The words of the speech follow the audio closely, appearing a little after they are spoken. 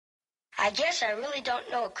I guess I really don't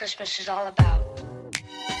know what Christmas is all about.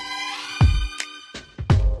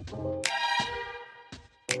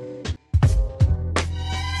 I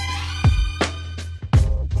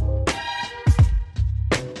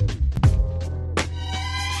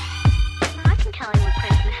can tell you what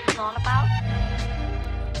Christmas is all about.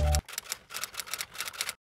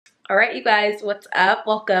 Alright you guys, what's up?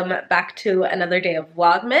 Welcome back to another day of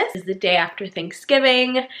Vlogmas. This is the day after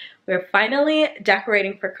Thanksgiving. We're finally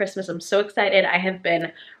decorating for Christmas. I'm so excited. I have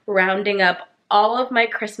been rounding up all of my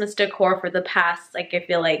Christmas decor for the past, I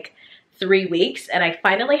feel like 3 weeks, and I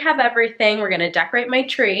finally have everything. We're gonna decorate my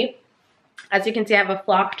tree. As you can see, I have a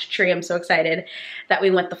flocked tree. I'm so excited that we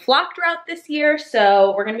went the flocked route this year.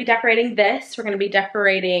 So we're gonna be decorating this. We're gonna be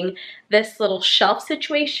decorating this little shelf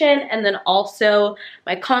situation, and then also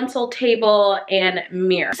my console table and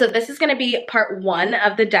mirror. So this is gonna be part 1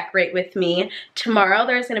 of the decorate with me. Tomorrow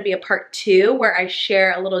there's gonna be a part 2 where I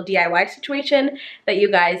share a little DIY situation that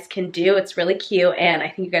you guys can do. It's really cute and I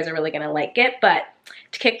think you guys are really gonna like it. But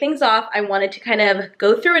to kick things off, I wanted to kind of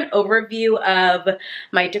go through an overview of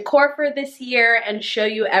my decor for this year and show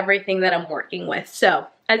you everything that I'm working with. So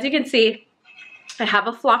as you can see, I have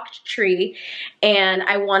a flocked tree and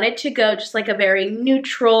I wanted to go just like a very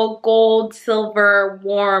neutral gold, silver,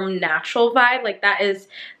 warm, natural vibe. Like that is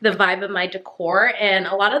the vibe of my decor, and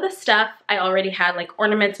a lot of the stuff I already had, like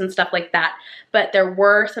ornaments and stuff like that, but there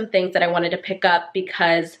were some things that I wanted to pick up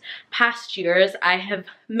because past years I have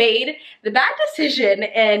made the bad decision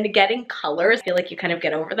in getting colors. I feel like you kind of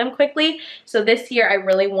get over them quickly. So this year I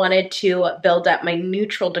really wanted to build up my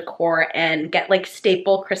neutral decor and get like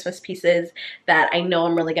staple Christmas pieces that I know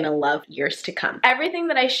I'm really gonna love years to come. Everything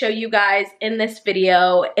that I show you guys in this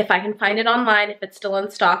video, if I can find it online, if it's still in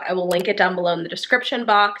stock, I will link it down below in the description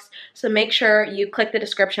box. So make sure you click the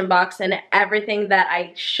description box and everything that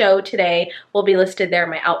I show today will be listed there.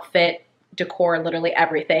 My outfit, decor, literally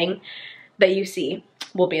everything that you see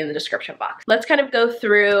will be in the description box. Let's kind of go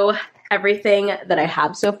through everything that I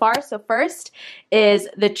have so far. So first is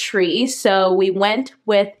the tree. So we went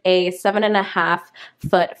with a 7.5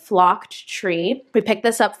 foot flocked tree. We picked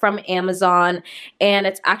this up from Amazon and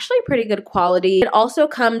it's actually pretty good quality. It also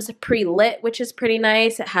comes pre-lit, which is pretty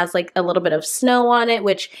nice. It has like a little bit of snow on it,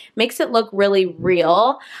 which makes it look really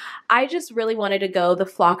real. I just really wanted to go the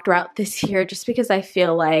flocked route this year just because I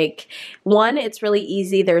feel like, one, it's really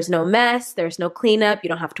easy. There's no mess, there's no cleanup, you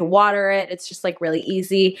don't have to water it. It's just like really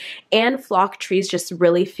easy. And flocked trees just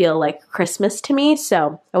really feel like Christmas to me.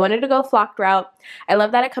 So I wanted to go flocked route. I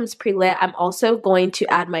love that it comes pre-lit. I'm also going to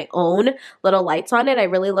add my own little lights on it. I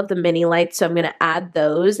really love the mini lights, so I'm going to add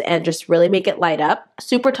those and just really make it light up.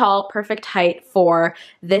 Super tall, perfect height for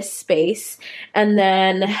this space. And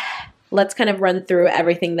then let's kind of run through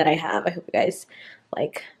everything that I have. I hope you guys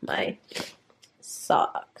like my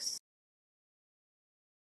socks.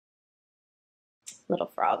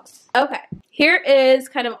 Little frogs. Okay, here is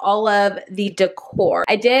kind of all of the decor.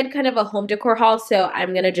 I did kind of a home decor haul, so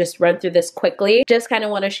I'm gonna just run through this quickly. Just kind of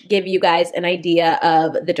want to give you guys an idea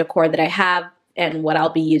of the decor that I have and what I'll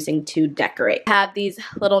be using to decorate. I have these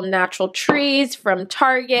little natural trees from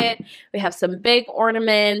Target. We have some big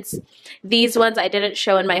ornaments. These ones I didn't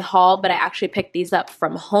show in my haul, but I actually picked these up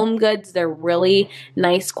from Home Goods. They're really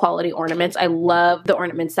nice quality ornaments. I love the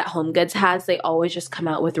ornaments that Home Goods has. They always just come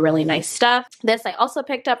out with really nice stuff. This I also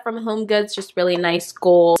picked up from Home Goods, just really nice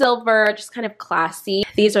gold, silver, just kind of classy.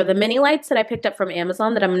 These are the mini lights that I picked up from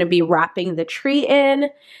Amazon that I'm gonna be wrapping the tree in.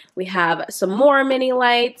 We have some more mini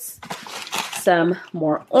lights, some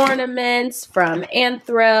more ornaments from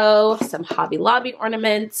Anthro, some Hobby Lobby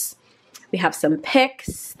ornaments. We have some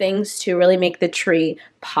picks, things to really make the tree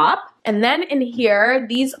pop. And then in here,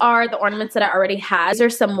 these are the ornaments that I already had. These are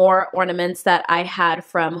some more ornaments that I had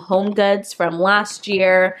from Home Goods from last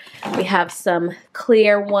year. We have some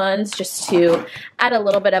clear ones just to add a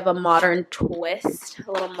little bit of a modern twist,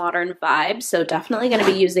 a little modern vibe. So definitely going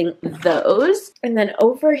to be using those. And then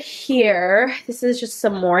over here, this is just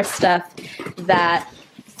some more stuff that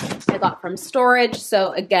I got from storage.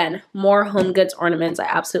 So again, more Home Goods ornaments. I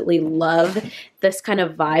absolutely love this kind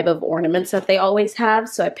of vibe of ornaments that they always have.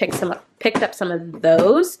 So I picked up some of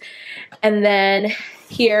those. And then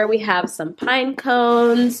here we have some pine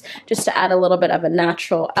cones just to add a little bit of a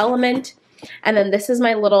natural element. And then this is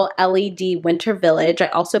my little LED winter village. I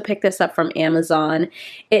also picked this up from Amazon.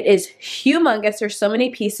 It is humongous. There's so many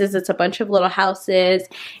pieces. It's a bunch of little houses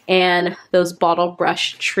and those bottle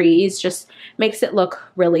brush trees. Just makes it look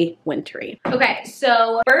really wintry. Okay,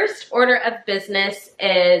 so first order of business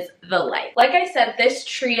is the light. Like I said, this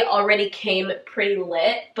tree already came pretty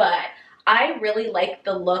lit, but I really like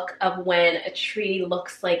the look of when a tree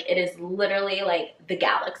looks like it is literally like the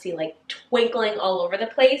galaxy, like twinkling all over the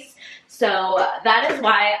place. So that is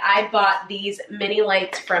why I bought these mini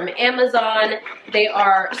lights from Amazon. They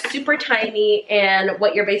are super tiny, and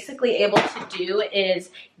what you're basically able to do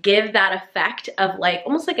is give that effect of like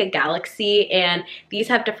almost like a galaxy, and these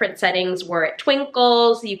have different settings where it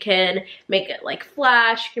twinkles. You can make it like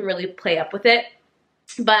flash, you can really play up with it.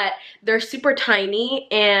 But they're super tiny,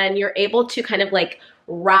 and you're able to kind of like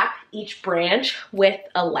wrap each branch with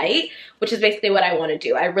a light, which is basically what I want to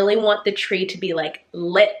do. I really want the tree to be like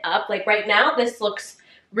lit up. Like right now this looks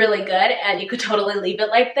really good and you could totally leave it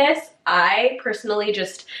like this. I personally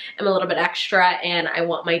just am a little bit extra, and I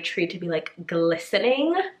want my tree to be like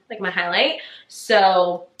glistening, like my highlight.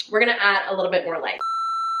 So we're gonna add a little bit more light.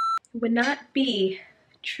 It would not be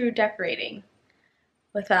true decorating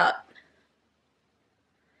without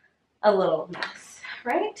a little mess,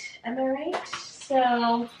 right? Am I right?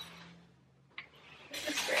 So this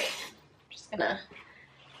is great. I'm just gonna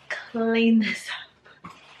clean this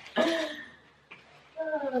up.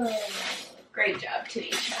 Oh, great job,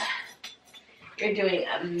 Tanicha. You're doing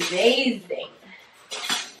amazing.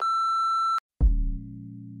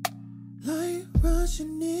 Light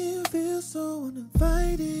rushing in, feel so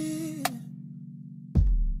uninvited.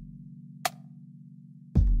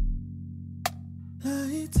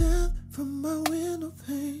 Light down from my window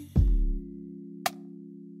pane.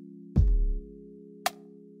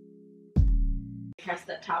 Press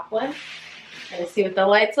the top one and see what the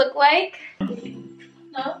lights look like.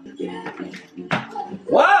 No?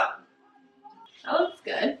 Wow! That looks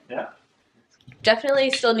good. Yeah.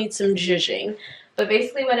 Definitely still needs some zhuzhing. But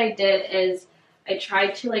basically what I did is I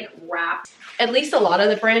tried to like wrap at least a lot of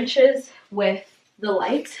the branches with the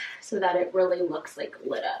lights so that it really looks like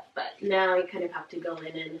lit up. But now you kind of have to go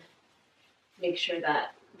in and make sure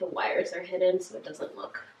that the wires are hidden so it doesn't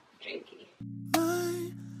look janky.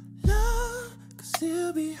 My love could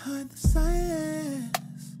still behind the silence.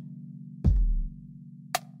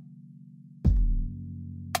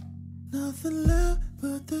 Nothing left,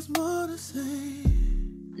 but there's more to say.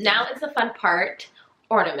 Now is the fun part,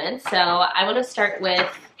 ornaments. So I want to start with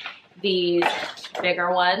these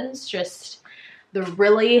bigger ones, just the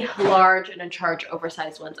really large and in charge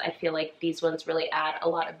oversized ones. I feel like these ones really add a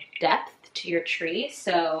lot of depth to your tree.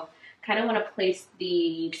 So kind of want to place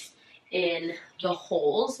these in the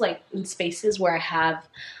holes, like in spaces where I have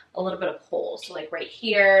a little bit of holes. So like right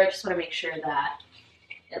here, just want to make sure that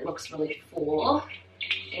it looks really full.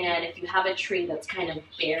 And if you have a tree that's kind of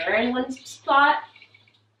bare in one spot,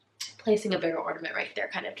 placing a bigger ornament right there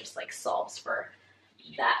kind of just like solves for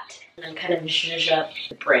that. And then kind of zhuzh up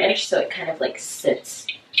the branch so it kind of like sits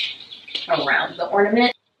around the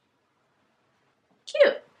ornament.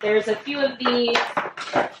 Cute. There's a few of these.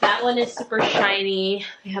 That one is super shiny.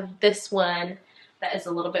 We have this one that is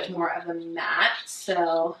a little bit more of a matte,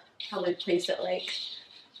 so probably place it like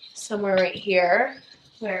somewhere right here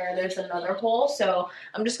where there's another hole. So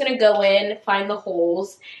I'm just gonna go in, find the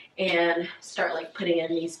holes, and start like putting in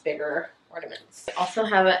these bigger ornaments. I also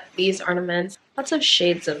have these ornaments, lots of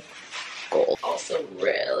shades of gold, also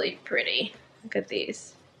really pretty. Look at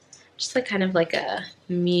these, just like kind of like a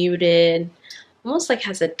muted, almost like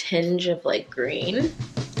has a tinge of like green.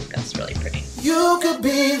 That's really pretty. You could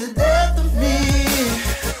be the death of me,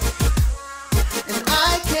 and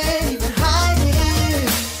I can't even hide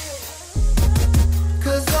it.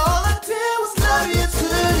 'Cause all I did was love you to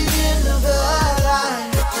the end of the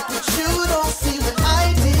line, but you don't see what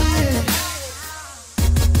I did.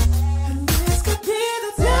 And this could be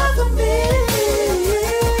the death of me,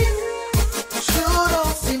 but you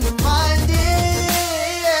don't seem to mind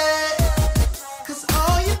it. 'Cause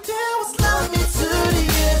all you did was love me to the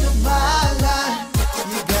end of my life.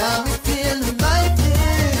 You got me feeling like this,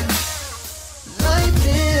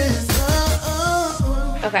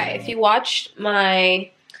 Okay, if you watched my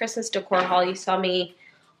Christmas decor haul, you saw me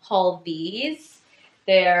haul these.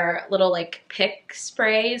 They're little like pick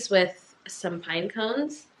sprays with some pine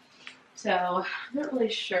cones. So I'm not really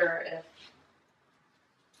sure if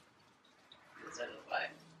these are the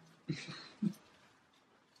vibe.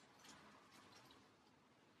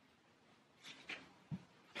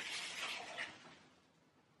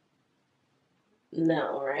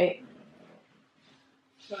 No, right?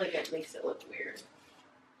 I feel like it makes it look weird.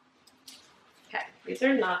 Okay, these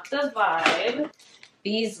are not the vibe.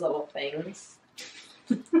 These little things.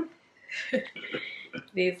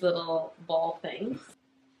 These little ball things.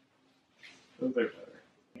 Those are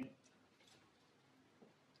better.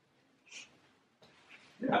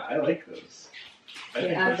 Yeah, I like those. I You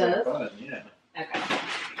think add those are those? fun, yeah. Okay.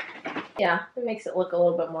 Yeah, it makes it look a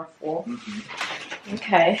little bit more full. Mm-hmm.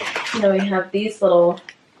 Okay, and then we have these little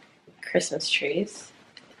Christmas trees.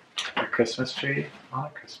 A Christmas tree on a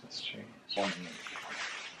Christmas tree.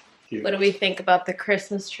 Cute. What do we think about the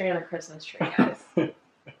Christmas tree on a Christmas tree, guys?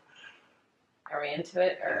 Are we into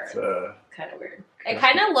it, or It's kind of weird? It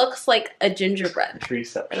kind of looks like a gingerbread. I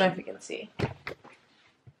treeception. don't know if you can see.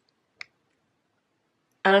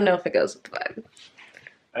 I don't know if it goes with the vibe.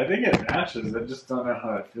 I think it matches. I just don't know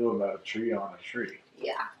how I feel about a tree on a tree.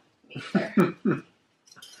 Yeah, me either.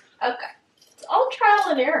 Okay, it's all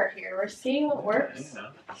trial and error here. We're seeing what works.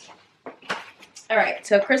 Yeah. All right,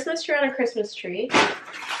 so Christmas tree on a Christmas tree.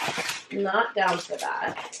 Not down for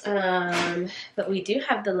that. But we do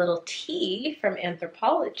have the little T from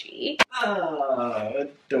Anthropology. Ah,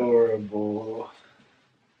 adorable.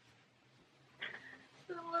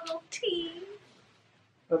 The little T.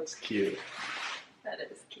 That's cute. That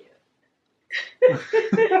is cute.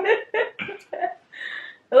 It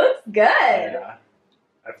looks good. Yeah.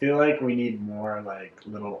 I feel like we need more like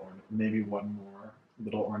little maybe one more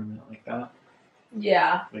little ornament like that.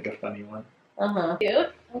 Yeah. Like a funny one. Uh-huh.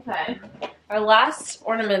 Cute. Okay. Our last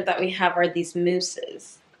ornament that we have are these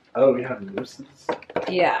mooses. Oh, we have mooses?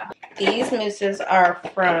 Yeah. These mooses are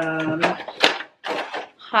from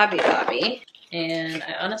Hobby Lobby. And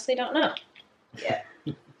I honestly don't know yet.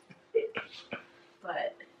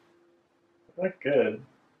 But They look good.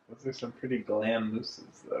 Those are some pretty glam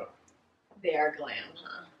mooses though. they are glam,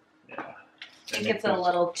 huh? Yeah. I think it's a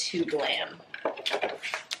little too glam.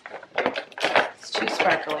 It's too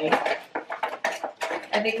sparkly.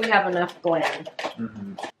 I think we have enough glam.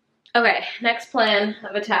 Mm-hmm. Okay, next plan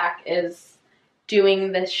of attack is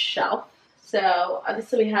doing this shelf. So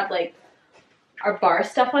obviously we have like our bar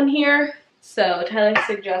stuff on here. So Tyler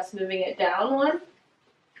suggests moving it down one.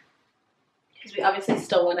 Because we obviously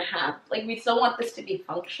still want to have, like we still want this to be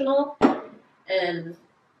functional and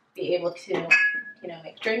be able to, you know,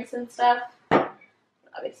 make drinks and stuff.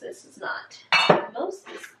 Obviously this is not the most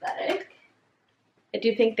aesthetic. I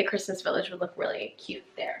do think the Christmas village would look really cute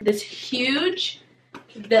there. This huge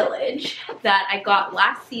village that I got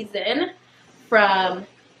last season from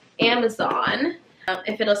Amazon.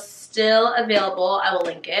 If it'll still available, I will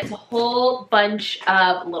link it. It's a whole bunch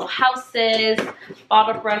of little houses,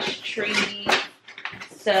 bottle brush trees.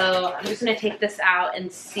 So I'm just gonna take this out and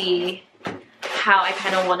see how I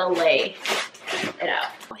kind of want to lay it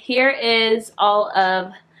out. Here is all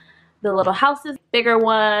of the little houses, bigger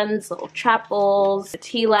ones, little chapels,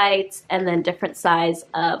 tea lights, and then different size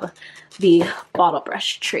of the bottle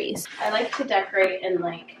brush trees. I like to decorate in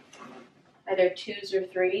like either 2s or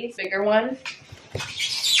 3s, bigger one,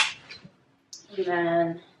 and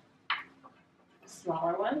then a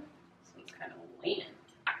smaller one. This one's kind of leaning.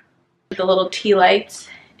 The little tea lights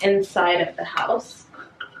inside of the house,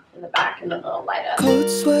 in the back, and then they'll light up. Cold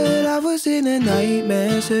sweat, I was in a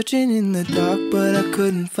nightmare, searching in the dark, but I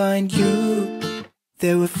couldn't find you.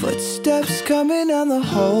 There were footsteps coming down the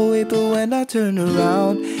hallway, but when I turned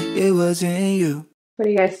around, it wasn't you. What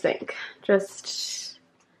do you guys think? Just,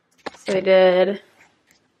 so I did,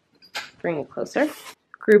 bring it closer.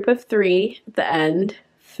 Group of 3 at the end,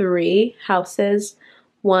 3 houses,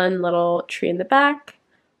 1 little tree in the back,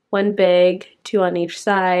 1 big, 2 on each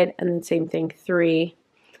side, and then same thing, 3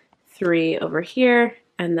 over here,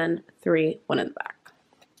 and then 3, 1 in the back.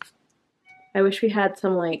 I wish we had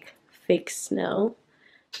some like fake snow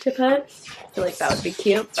to put. I feel like that would be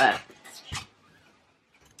cute, but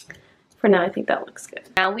for now I think that looks good.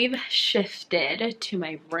 Now we've shifted to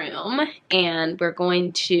my room and we're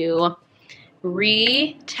going to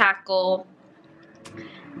re-tackle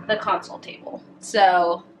the console table.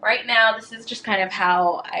 So right now this is just kind of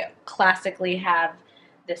how I classically have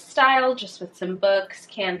this style, just with some books,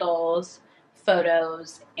 candles,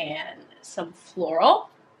 photos, and some floral.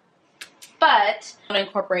 But I want to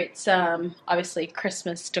incorporate some, obviously,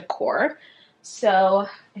 Christmas decor. So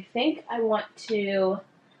I think I want to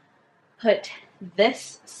put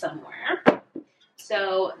this somewhere.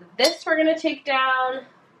 So this we're going to take down.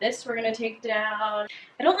 This we're going to take down.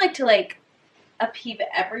 I don't like to like upheave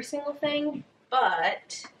every single thing,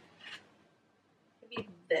 but maybe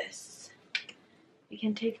this we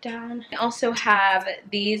can take down. I also have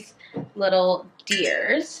these little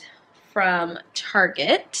deers from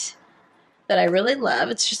Target that I really love.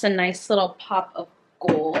 It's just a nice little pop of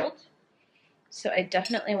gold. So I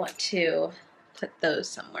definitely want to put those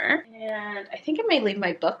somewhere. And I think I may leave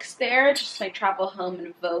my books there, just my Travel Home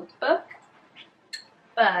and Vogue book.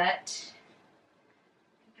 But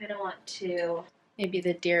I don't want to, maybe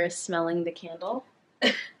the deer is smelling the candle.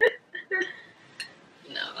 No,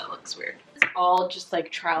 that looks weird. all just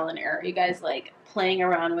like trial and error. You guys like playing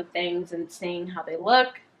around with things and seeing how they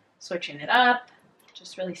look, switching it up,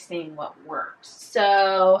 just really seeing what works.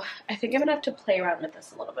 So I think I'm gonna have to play around with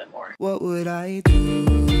this a little bit more. What would I do?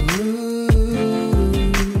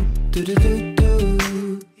 Do, do, do,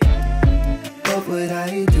 do. What would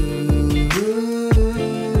I do?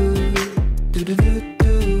 Do, do, do, do.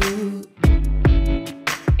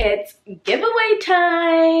 It's giveaway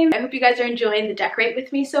time! I hope you guys are enjoying the decorate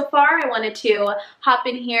with me so far. I wanted to hop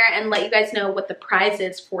in here and let you guys know what the prize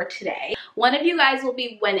is for today. One of you guys will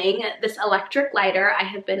be winning this electric lighter. I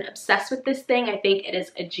have been obsessed with this thing. I think it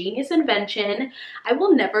is a genius invention. I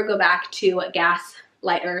will never go back to gas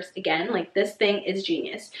lighters again. Like, this thing is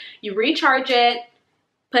genius. You recharge it,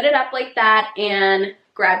 put it up like that, and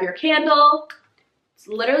grab your candle. It's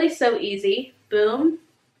literally so easy. Boom,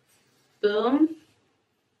 boom,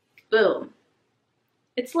 boom.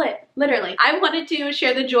 It's lit, literally. I wanted to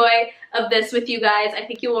share the joy of this with you guys. I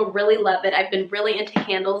think you will really love it. I've been really into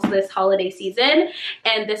candles this holiday season,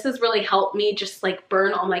 and this has really helped me just like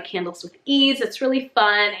burn all my candles with ease. It's really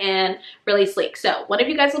fun and really sleek. So one of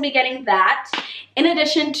you guys will be getting that. In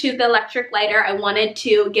addition to the electric lighter, I wanted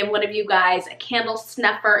to give one of you guys a candle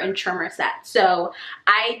snuffer and trimmer set. So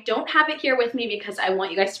I don't have it here with me because I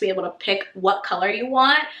want you guys to be able to pick what color you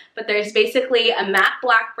want, but there's basically a matte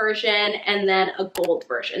black version and then a gold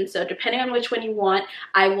version. So depending on which one you want,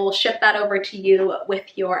 I will ship that over to you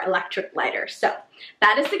with your electric lighter. So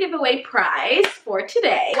that is the giveaway prize for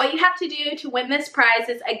today. What you have to do to win this prize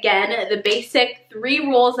is, again, the basic 3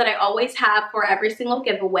 rules that I always have for every single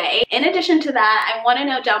giveaway. In addition to that, I want to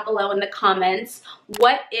know down below in the comments,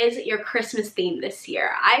 what is your Christmas theme this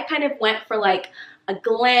year? I kind of went for like a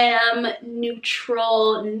glam,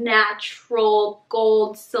 neutral, natural,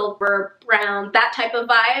 gold, silver, brown, that type of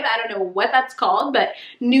vibe. I don't know what that's called, but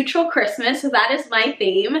neutral Christmas. So that is my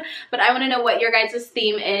theme. But I want to know what your guys'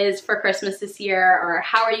 theme is for Christmas this year, or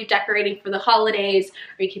how are you decorating for the holidays?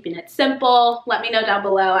 Are you keeping it simple? Let me know down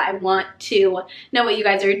below. I want to know what you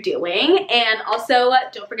guys are doing. And also,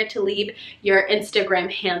 don't forget to leave your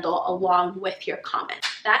Instagram handle along with your comment.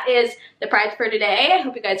 That is the prize for today. I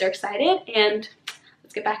hope you guys are excited, and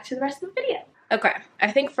let's get back to the rest of the video. Okay,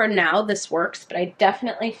 I think for now this works, but I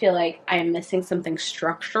definitely feel like I am missing something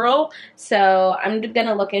structural. So I'm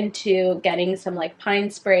gonna look into getting some like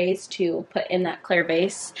pine sprays to put in that clear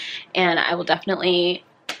base, and I will definitely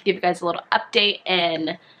give you guys a little update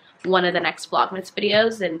in one of the next Vlogmas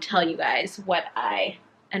videos and tell you guys what I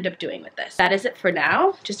end up doing with this. That is it for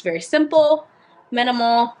now. Just very simple,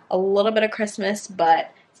 minimal, a little bit of Christmas,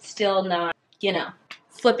 but still not, you know,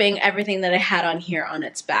 flipping everything that I had on here on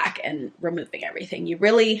its back and removing everything. You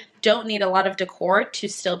really don't need a lot of decor to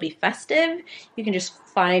still be festive. You can just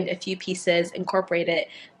find a few pieces, incorporate it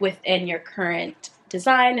within your current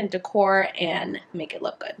design and decor, and make it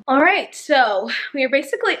look good. All right, so we are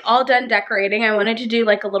basically all done decorating. I wanted to do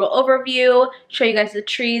like a little overview, show you guys the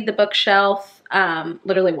tree, the bookshelf,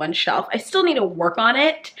 literally one shelf. I still need to work on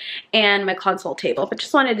it, and my console table, but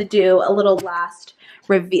just wanted to do a little last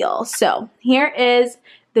reveal. So here is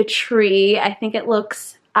the tree. I think it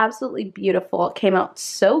looks absolutely beautiful. It came out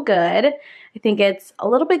so good. I think it's a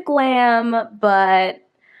little bit glam, but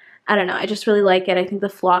I don't know, I just really like it. I think the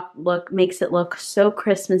flock look makes it look so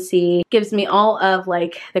Christmassy. Gives me all of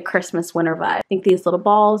like the Christmas winter vibe. I think these little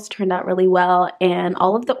balls turned out really well, and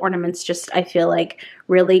all of the ornaments just, I feel like,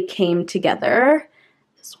 really came together.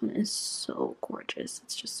 This one is so gorgeous.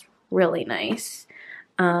 It's just really nice.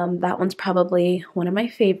 That one's probably one of my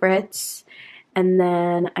favorites. And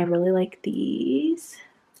then I really like these.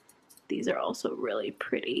 These are also really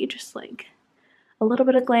pretty, just like a little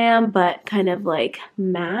bit of glam, but kind of like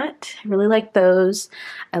matte. I really like those.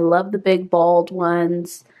 I love the big bald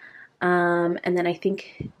ones. And then I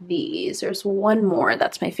think these, there's one more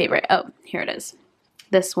that's my favorite. Oh, here it is.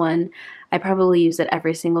 This one, I probably use it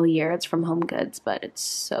every single year. It's from Home Goods, but it's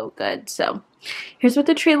so good. So here's what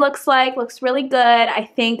the tree looks like. Looks really good. I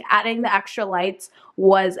think adding the extra lights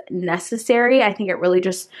was necessary. I think it really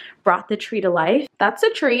just brought the tree to life. That's a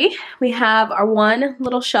tree. We have our one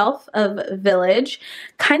little shelf of Village.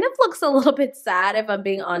 Kind of looks a little bit sad if I'm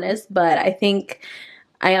being honest, but I think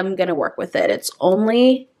I am gonna work with it. It's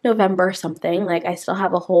only November something. Like, I still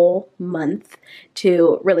have a whole month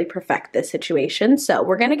to really perfect this situation. So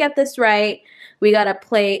we're gonna get this right. We gotta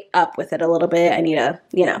play up with it a little bit. I need to,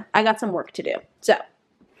 you know, I got some work to do. So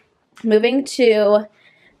moving to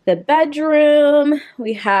the bedroom,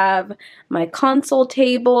 we have my console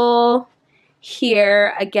table.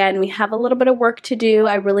 Here, again, we have a little bit of work to do.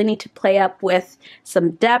 I really need to play up with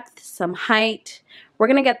some depth, some height. we're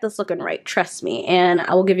gonna get this looking right, trust me, and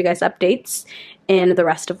I will give you guys updates in the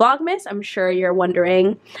rest of Vlogmas. I'm sure you're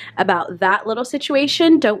wondering about that little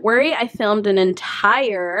situation. Don't worry, I filmed an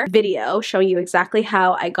entire video showing you exactly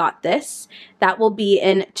how I got this. That will be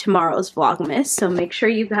in tomorrow's Vlogmas, so make sure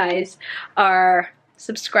you guys are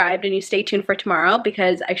subscribed and you stay tuned for tomorrow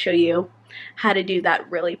because I show you how to do that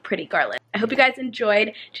really pretty garland. I hope you guys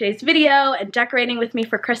enjoyed today's video and decorating with me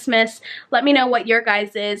for Christmas. Let me know what your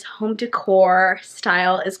guys' home decor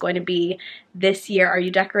style is going to be this year. Are you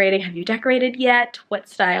decorating? Have you decorated yet? What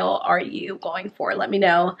style are you going for? Let me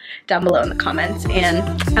know down below in the comments, and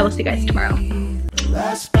I will see you guys tomorrow.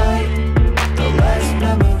 Last night, the last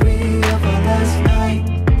memory of our last night,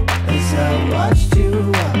 as I watched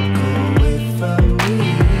you